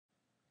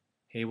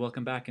Hey,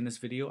 welcome back. In this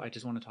video, I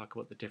just want to talk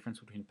about the difference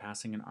between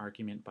passing an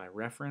argument by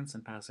reference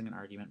and passing an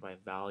argument by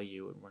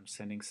value when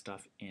sending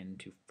stuff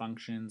into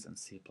functions and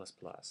C++.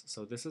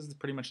 So this is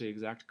pretty much the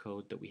exact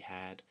code that we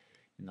had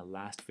in the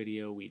last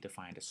video. We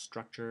defined a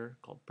structure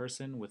called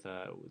person with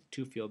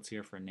two fields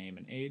here for name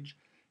and age.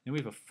 Then we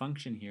have a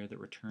function here that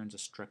returns a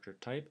structure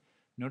type.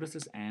 Notice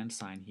this and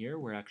sign here.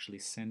 We're actually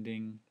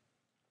sending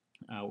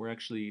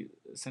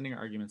our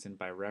arguments in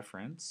by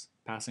reference,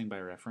 passing by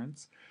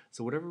reference.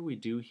 So whatever we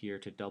do here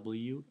to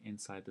W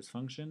inside this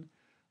function,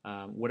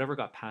 whatever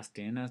got passed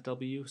in as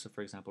W, so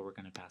for example, we're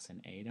going to pass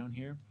in A down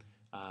here,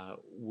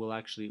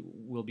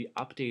 we'll be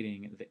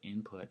updating the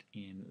input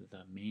in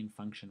the main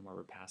function where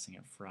we're passing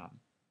it from.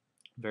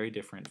 Very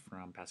different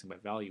from passing by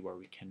value where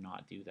we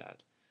cannot do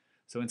that.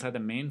 So inside the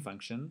main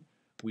function,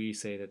 we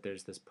say that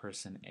there's this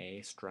person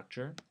A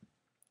structure.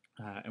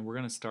 And we're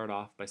going to start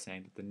off by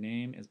saying that the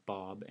name is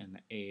Bob and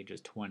the age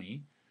is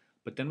 20,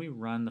 but then we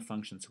run the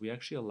function. So we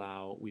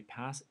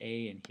pass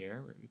A in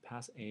here, we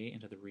pass A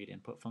into the read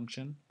input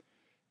function,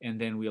 and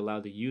then we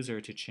allow the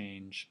user to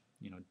change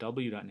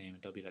w.name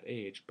and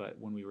w.age, but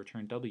when we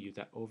return W,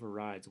 that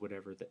overrides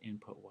whatever the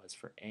input was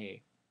for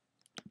A.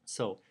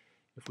 So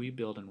if we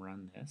build and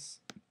run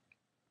this,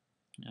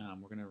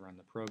 we're going to run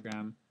the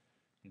program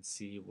and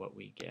see what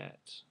we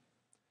get.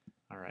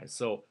 Alright,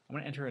 so I'm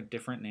going to enter a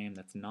different name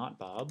that's not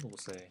Bob, we'll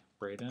say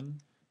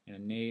Braden, and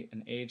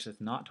an age that's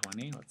not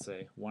 20, let's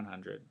say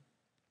 100.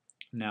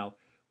 Now,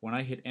 when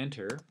I hit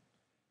enter,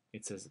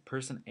 it says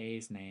person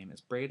A's name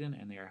is Braden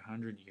and they are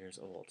 100 years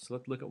old. So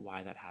let's look at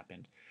why that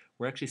happened.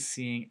 We're actually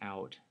seeing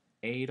out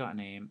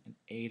A.name and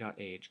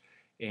A.age,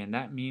 and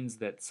that means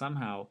that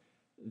somehow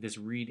this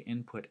read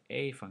input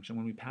A function,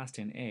 when we passed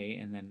in A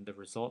and then the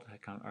result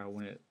had come, or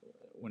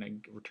when it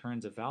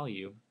returns a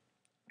value,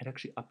 it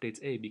actually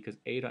updates A because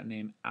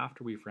A.name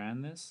after we've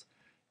ran this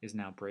is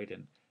now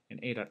Braden,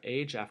 and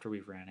A.age after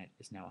we've ran it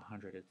is now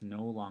 100. It's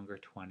no longer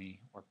 20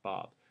 or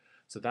Bob.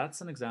 So that's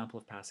an example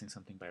of passing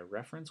something by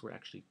reference. We're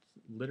actually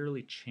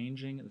literally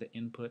changing the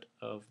input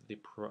of the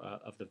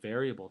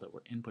variable that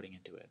we're inputting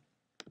into it.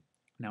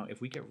 Now,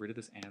 if we get rid of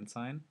this and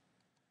sign,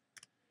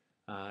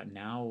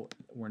 now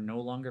we're no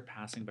longer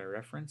passing by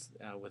reference.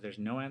 Where there's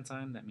no and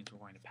sign, that means we're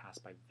going to pass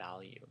by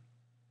value.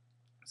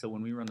 So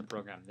when we run the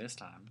program this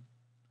time,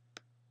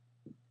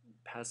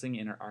 passing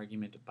in our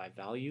argument by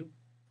value,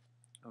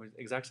 the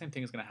exact same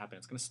thing is going to happen.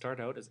 It's going to start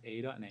out as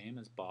A.name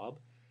is Bob,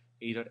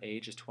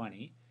 A.age is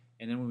 20,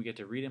 and then when we get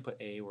to read input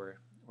A, we're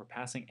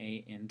passing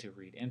A into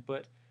read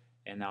input,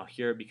 and now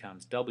here it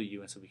becomes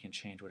W, and so we can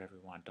change whatever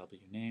we want, W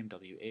name,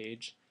 W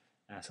age.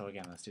 So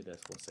again, let's do this.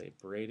 We'll say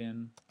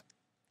Braden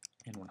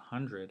and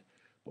 100,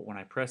 but when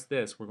I press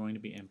this, we're going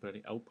to be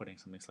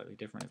outputting something slightly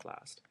different as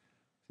last.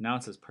 So now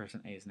it says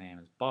person A's name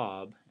is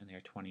Bob, and they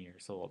are 20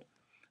 years old.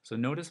 So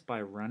notice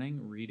by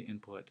running read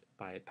input,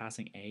 by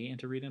passing A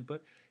into read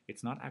input,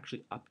 it's not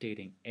actually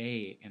updating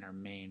A in our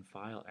main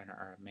file, in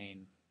our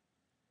main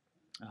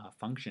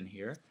function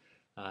here,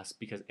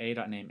 because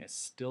A.name is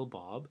still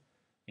Bob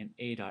and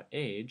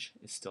A.age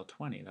is still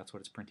 20. That's what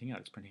it's printing out.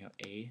 It's printing out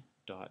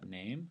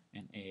A.name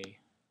and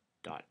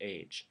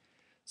A.age.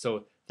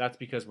 So that's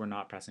because we're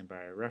not passing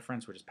by a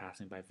reference, we're just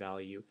passing by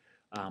value.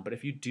 But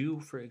if you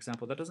do, for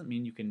example, that doesn't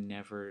mean you can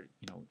never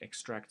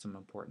extract some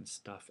important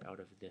stuff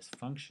out of this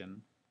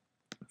function.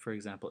 For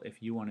example,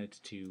 if you wanted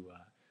to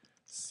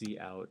see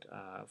out,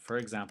 for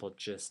example,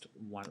 just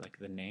one like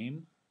the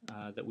name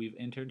that we've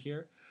entered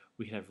here,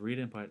 we could have read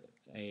input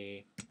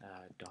a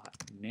dot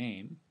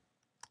name,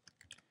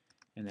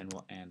 and then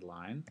we'll end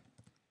line,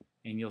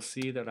 and you'll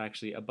see that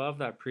actually above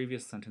that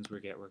previous sentence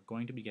we're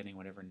going to be getting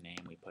whatever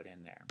name we put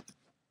in there.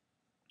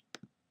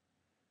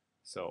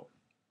 So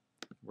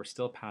we're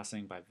still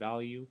passing by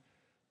value,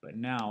 but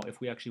now if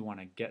we actually want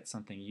to get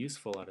something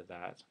useful out of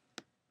that,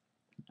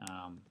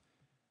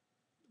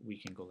 we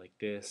can go like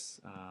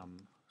this.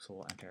 So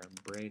we'll enter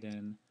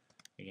Braden.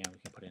 Again, we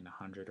can put in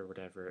 100 or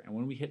whatever. And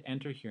when we hit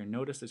enter here,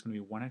 notice there's going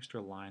to be one extra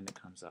line that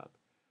comes up.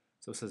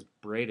 So it says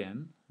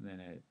Braden, and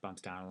then it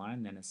bumps down a line,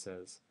 and then it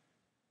says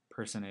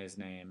person A's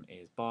name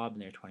is Bob,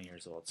 and they're 20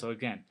 years old. So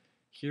again,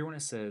 here when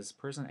it says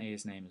person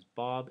A's name is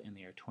Bob, and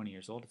they are 20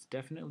 years old, it's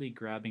definitely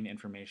grabbing the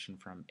information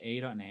from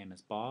A.name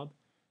is Bob,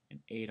 and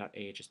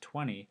A.age is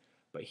 20.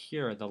 But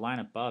here, the line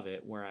above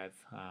it, where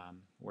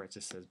it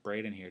just says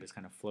Braden here, just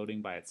kind of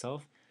floating by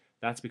itself,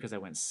 that's because I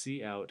went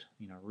cout,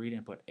 read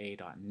input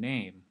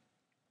A.name,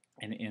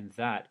 and in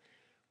that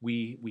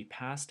we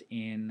passed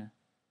in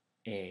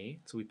A,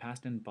 so we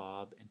passed in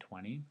Bob and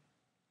 20,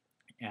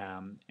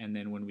 and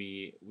then when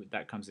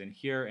that comes in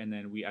here, and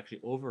then we actually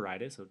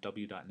override it, so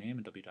W.name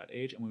and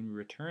W.age, and when we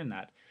return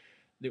that,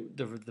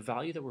 the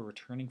value that we're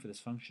returning for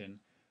this function,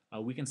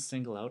 we can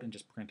single out and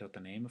just print out the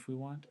name if we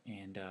want,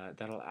 and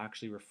that'll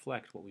actually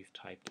reflect what we've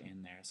typed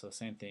in there. So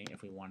same thing,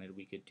 if we wanted,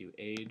 we could do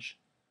age,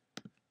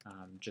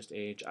 just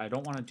age. I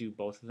don't want to do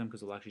both of them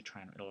because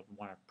it'll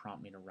want to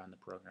prompt me to run the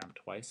program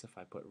twice if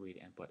I put read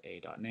input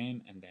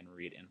A.name and then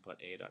read input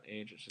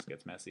A.age. It just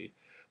gets messy.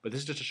 But this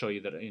is just to show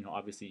you that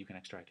obviously you can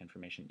extract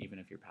information even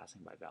if you're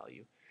passing by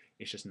value.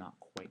 It's just not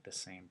quite the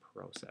same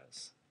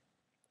process.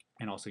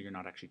 And also you're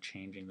not actually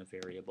changing the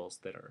variables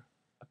that are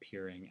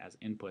appearing as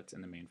inputs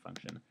in the main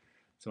function.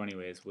 So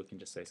anyways, we can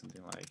just say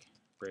something like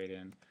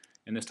Braden,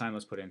 and this time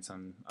let's put in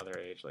some other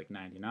age like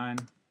 99.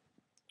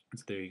 And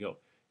so there you go.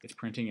 It's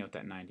printing out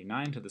that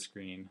 99 to the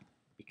screen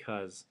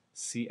because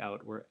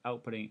cout, we're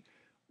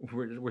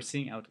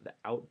seeing out the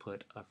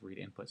output of read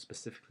input,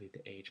 specifically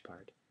the age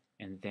part,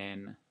 and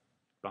then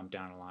bump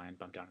down a line,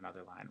 bump down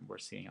another line. We're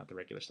seeing out the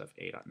regular stuff,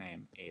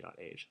 a.name,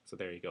 a.age. So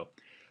there you go.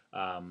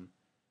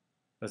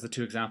 Those are the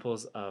two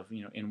examples of,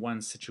 in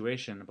one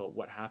situation about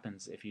what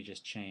happens if you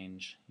just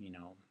change,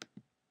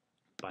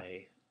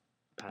 by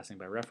passing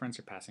by reference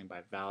or passing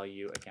by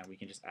value. Again, we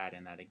can just add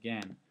in that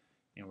again,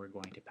 and we're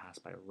going to pass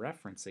by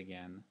reference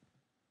again,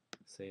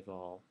 save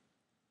all,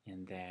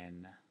 and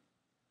then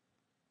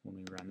when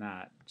we run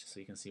that, just so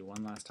you can see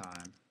one last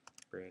time,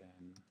 Braden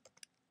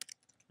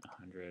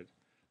 100.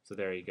 So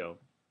there you go.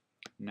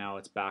 Now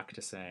it's back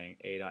to saying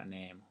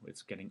a.name.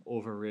 It's getting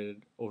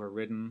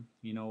overridden,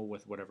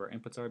 with whatever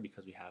inputs are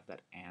because we have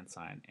that and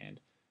sign. And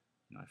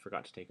I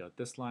forgot to take out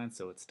this line,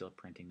 so it's still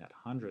printing that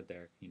 100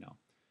 there.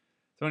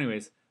 So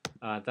anyways,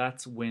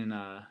 that's when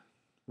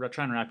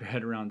try and wrap your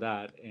head around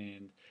that,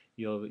 and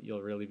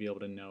you'll really be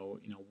able to know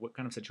what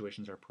kind of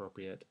situations are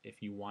appropriate.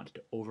 If you want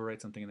to overwrite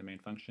something in the main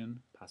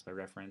function, pass by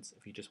reference.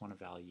 If you just want a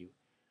value,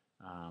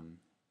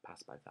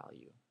 pass by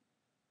value.